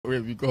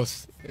Korea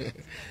because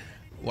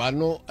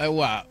wano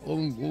ewa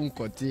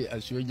unkoti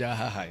Asiedu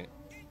Nketia.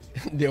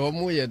 The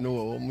omo ye no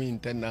omo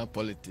internal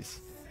politics.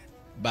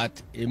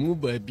 But emu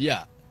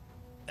babia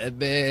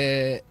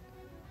ebe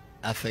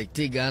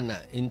affecte Ghana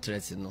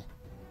interest no.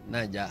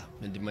 Naja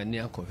me the money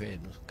akohwe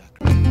no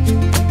kakra.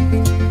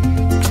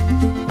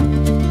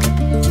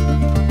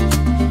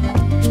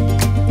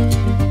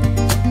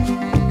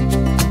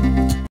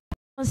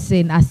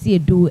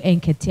 Asiedu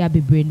Nketia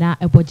Bibrina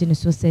ebojene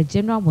so say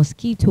General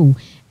Mosquito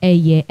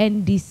eye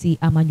NDC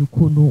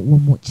amanyukuno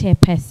womo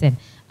chairperson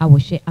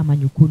awoshe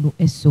amanyukuno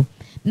eso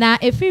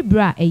na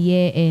efibra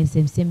eye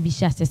nsemsem bi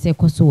sha sese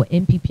koso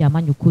NPP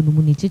amanyukuno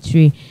mu ni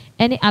titire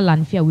ene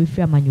Alan Fia we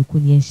free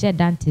amanyukuno yen she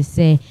dante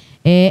say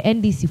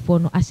NDC for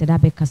no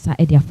ahyeda be kasa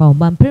e dia fa o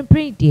man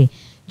prempren die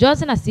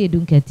Johnson Asiedu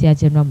Nketia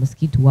General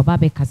Mosquito waba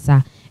be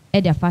kasa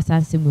e dia fa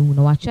sansem hu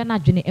na watwe na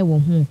adwene e wo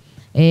ho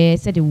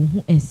said the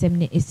who and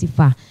semne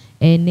esifa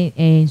and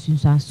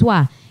sunso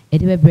a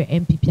edebebre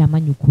NPP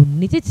amanyuku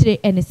ni titire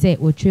ene se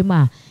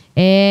otrema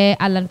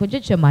Alan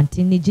Kojeche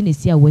mantin ni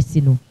ginesi a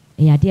wasino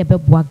ade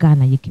ebeboa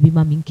Ghana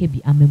yekibima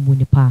minkebi amemu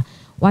ne pa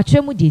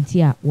watremu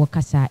denti a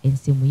wokasa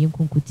ensemu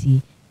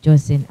yenkunkuti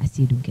Johnson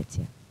Asiedu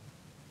Nketia.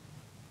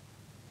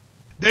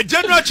 The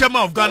general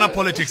chairman of Ghana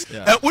politics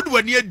would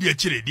when near the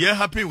chile they are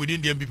happy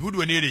within the NPP would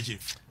when near the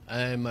chief.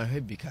 I am a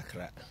happy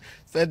kakra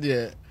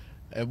said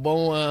a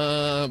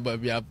bon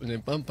baby up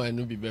in pampa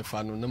no be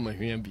befano na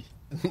mahwia bi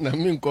na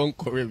me nkon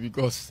Korea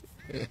because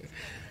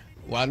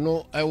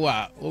wano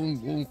ewa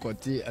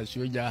unkoti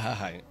Asiedu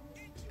Nketia.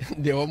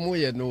 The omo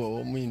ye no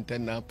omo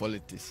internal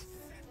politics.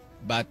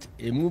 But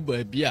emu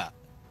babia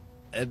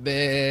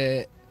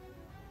ebe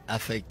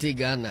affecte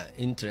Ghana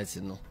interest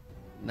no.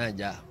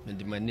 Naja me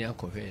the money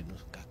akohwe no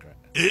kakra.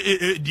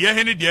 Dia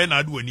hene dia na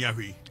adu ani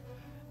ahwe.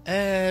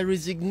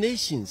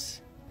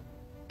 Resignations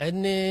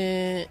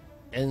ene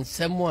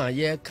ensemo a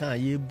ye kan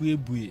ye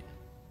buebue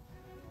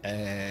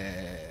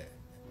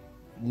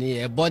ni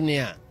ebone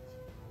a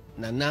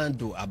na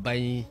nando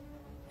aban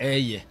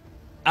eye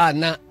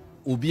ana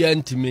obi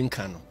antimi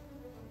nka no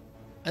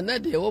ana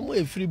de wo mo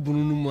efiri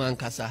bunu no mu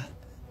ankasa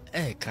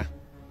eka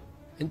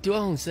nti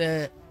wo hu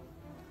se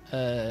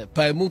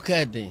paimu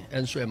keden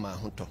enso e ma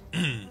hoto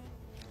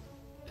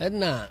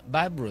na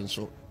Bible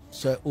nso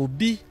so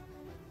obi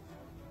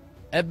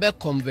ebe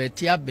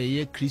convert ya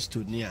be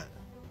Kristonia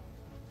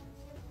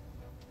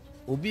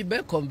obi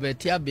be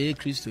convert ya be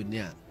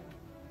Kristonia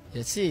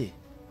you see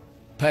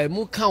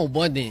paimu kan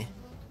obone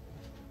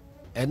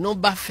eno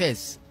ba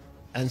first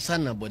ansa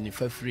na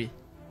bonifafre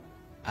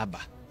aba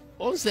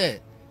on say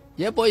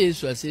ye boy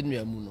Yesu asenu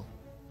amu no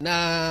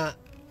na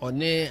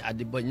one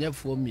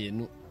adebonyefo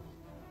mienu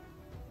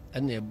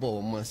ene ebo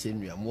o mo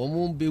asenu amu o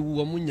mo bewu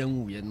o mo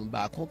nyanwu ye no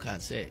ba ko ka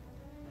say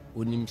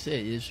onim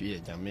say Yesu ye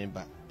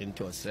jamemba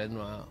enti osre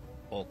no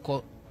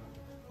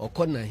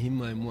okọ na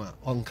hima mu a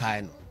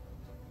onkai no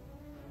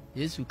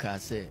Yesu ka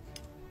say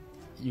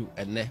you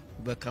ene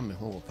be come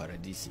home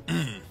paradise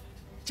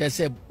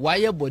chese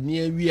waye boni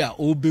awi a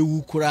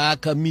obewu kura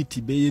aka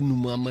miti be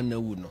yenum amana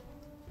wu no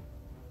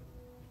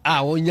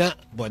a onya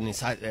boni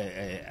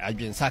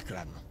adwen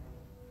sakra no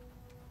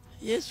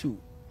Yesu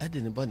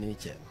ade ne boni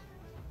che no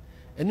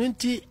enu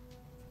nti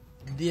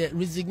the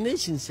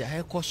resignations ya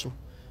ekoso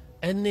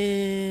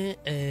ene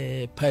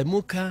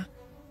paimuka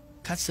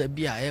kasa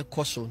bi a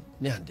ekoso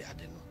ne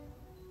ade no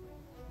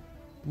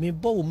me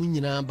bo wo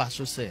nyina ba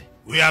so se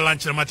we are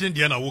lunch Martin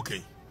dia na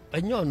wokai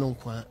enyo no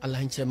kwa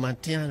alanche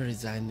Martin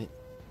resign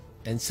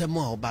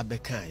ensemo a oba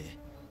bekaye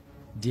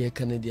de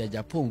Canada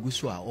Japan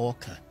guso a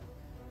oka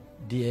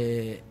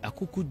de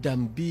akuku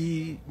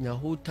dambi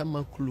nyaho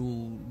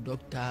tamaklu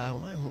doctor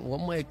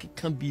womo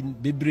kan bi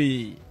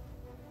bebre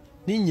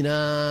ni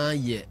nyina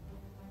ye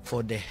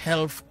for the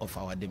health of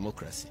our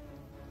democracy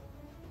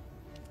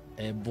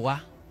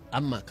boa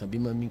ama kan bi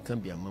ma min kan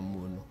bi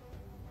amamu no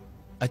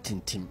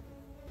atintim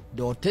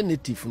the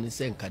alternative ni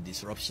say nka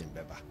disruption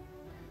beba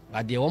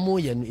but the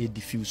womo ye no e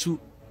diffuse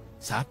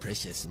sa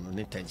pressures no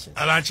ne tension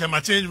Alanche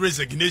Martin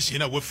resignation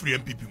na we free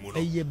NPP mo no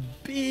a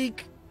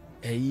big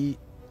they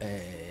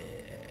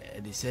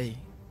say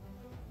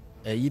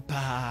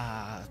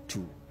pa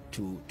to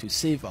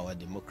save our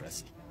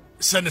democracy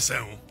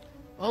senese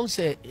on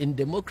say in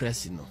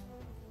democracy no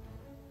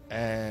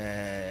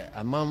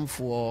a man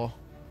for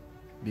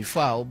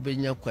before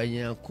obenya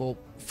kwanya ko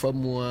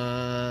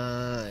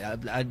famua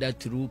either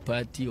through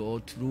party or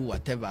through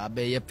whatever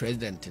abe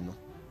president no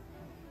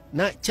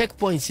na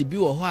checkpoints bi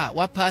wo ho a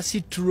wa pass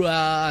through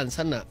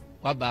ansa na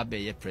wa ba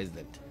be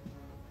president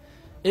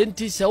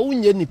enti se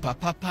unye ni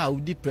papa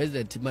udi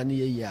president mani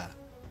ye ya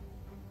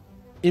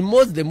in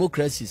most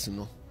democracies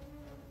no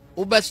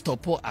over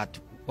stop at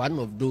one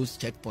of those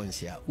checkpoints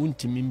here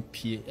untimi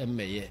mpie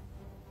emeye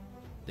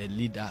the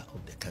leader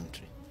of the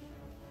country.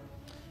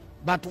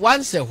 But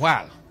once a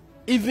while,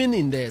 even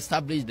in the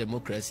established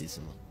democracies,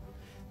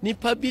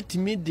 nipa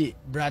bitimi de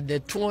brother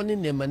Tony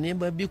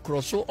nemanema bi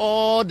cross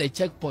all the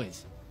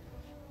checkpoints.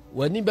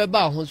 When ni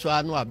beba ho so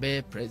anu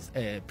abe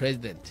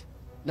president,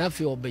 na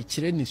fe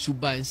obekire ni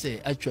suban say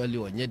actually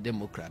onye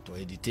democrat or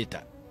a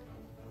dictator.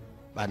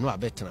 ba no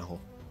abetena ho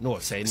no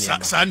say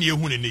niam sa na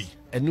ehu ne nei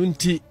enu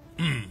nti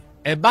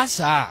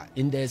ebasa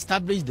in the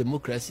established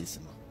democracies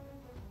no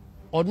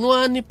ono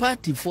ani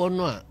party for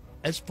no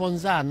a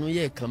sponsor no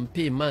ye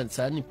campaign man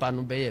sa nipa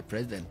no be ye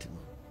president no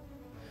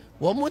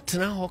wo mo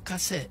tena ho ka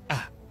say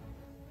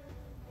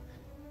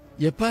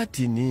ye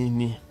party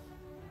ni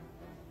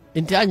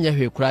enti anya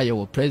hwe kura ye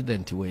wo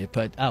president wo ye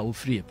party wo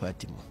free ye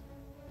party mo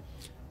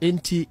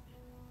enti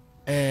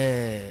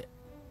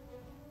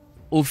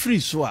o free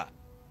so a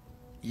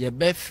ye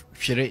be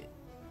hwere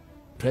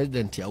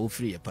president ya wo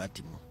free ye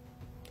party mo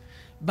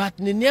but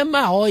ni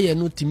niema a oye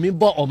no timi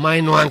bo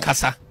oman no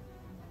ankasa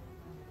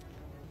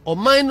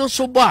oman no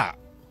so bo a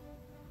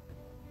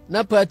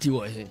na party wo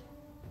he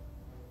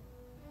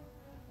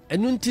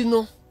enu nti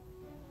no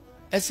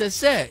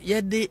esese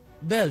ye de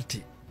belt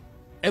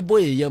ebo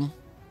yeyam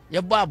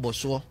ye bo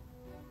aboso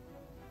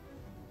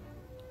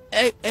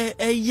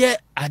ye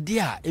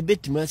ade a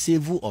ebetima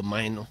save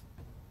oman no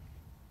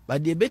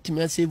but the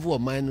ebetima save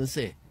oman no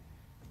say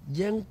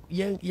yen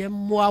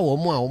moa wo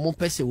mo a wo mo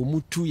pese wo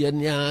mutu ye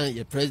nia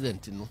ye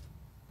president no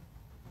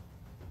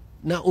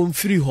na on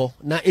free ho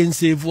na en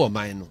save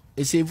oman no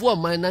e save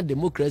oman na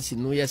democracy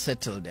no ye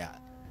settled there.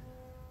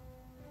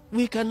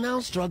 We can now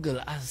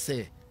struggle as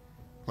say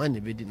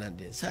one bedi na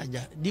de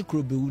saja di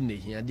kro be wu ne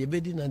hia de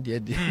bedi na de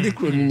di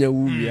kro nya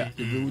wu bia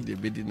e be wu de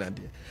bedi na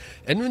de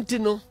enu nti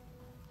no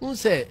un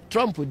say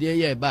Trump de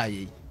ye ba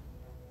ye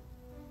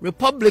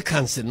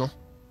Republicans no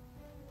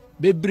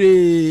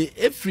bebre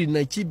every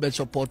na chi be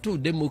support to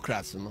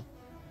Democrats no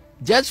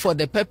just for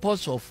the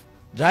purpose of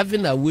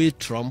driving away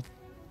Trump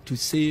to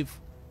save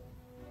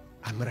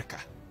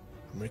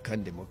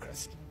American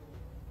democracy.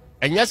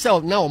 And yes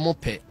now mo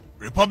pe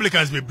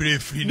Republicans be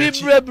brave free na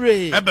chi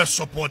ebe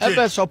support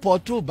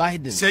to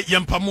Biden say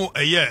yempamo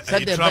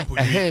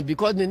Trump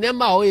because the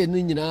name o ye no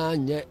nyina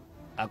nye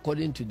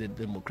according to the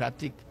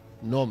democratic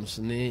norms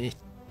ne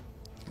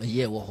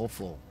ye wo ho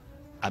for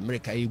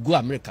America you go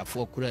America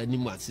for kura ni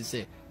mu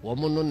asese wo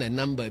mo no na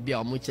number bia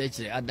wo mo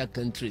church other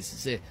countries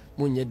say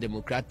munye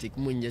democratic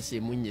munye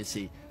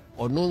say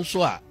ono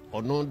nso a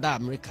ono da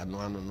America no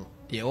ano no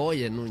de o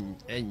ye no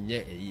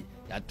enye eyi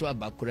yato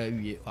abakura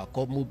wie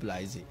akọ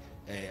mobilize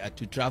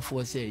to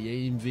travel say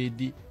ye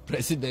invade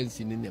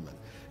presidency in Neman.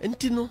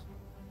 And you know,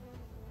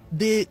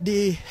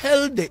 they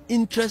held the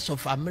interests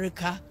of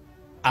America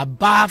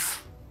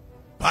above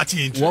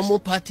party interest. One more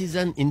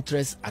partisan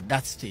interest at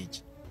that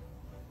stage.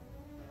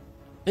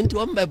 And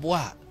one by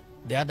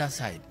the other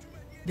side,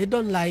 they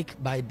don't like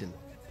Biden.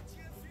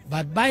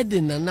 But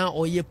Biden are now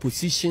all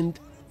positioned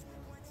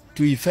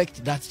to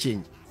effect that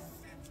change.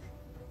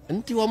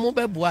 And one more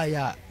by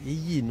ya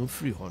ye no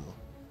free honor.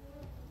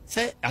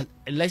 Say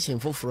election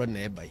for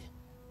nearby.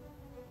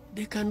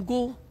 They can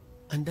go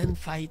and then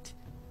fight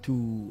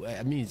to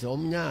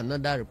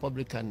another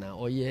Republican now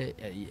or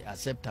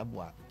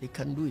acceptable. They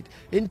can do it.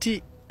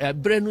 Inti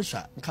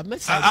Brenusa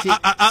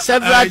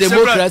several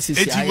democracies.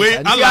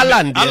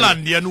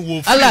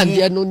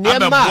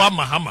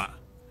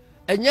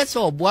 And yes,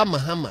 or Boa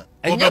Mahama.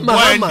 And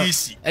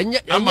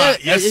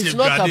it's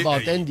not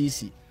about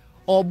NDC.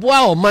 Or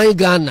Boa or my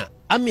Ghana.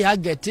 I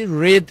getting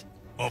rid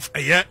of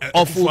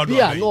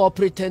Obia no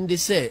pretend they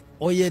say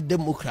oye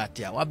democrat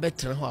ya wa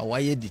better ho wa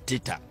ye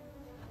dictator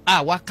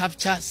wa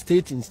capture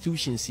state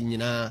institutions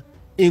nyina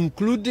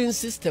including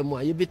system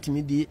wa ye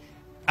betimi di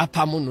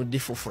apamo no de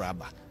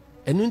fofraba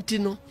enu nti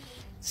no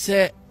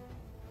say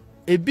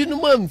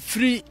ebinum am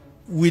free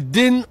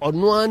within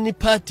ono ani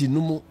party no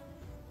mu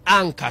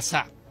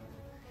ankasa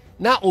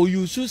na o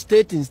use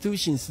state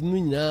institutions no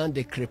nyina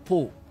the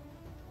crepo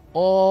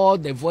all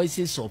the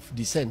voices of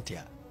dissent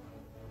here.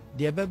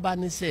 The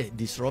beba say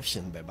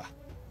disruption beba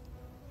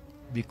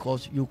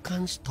because you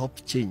can't stop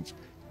change.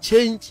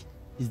 Change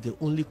is the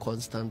only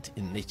constant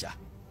in nature.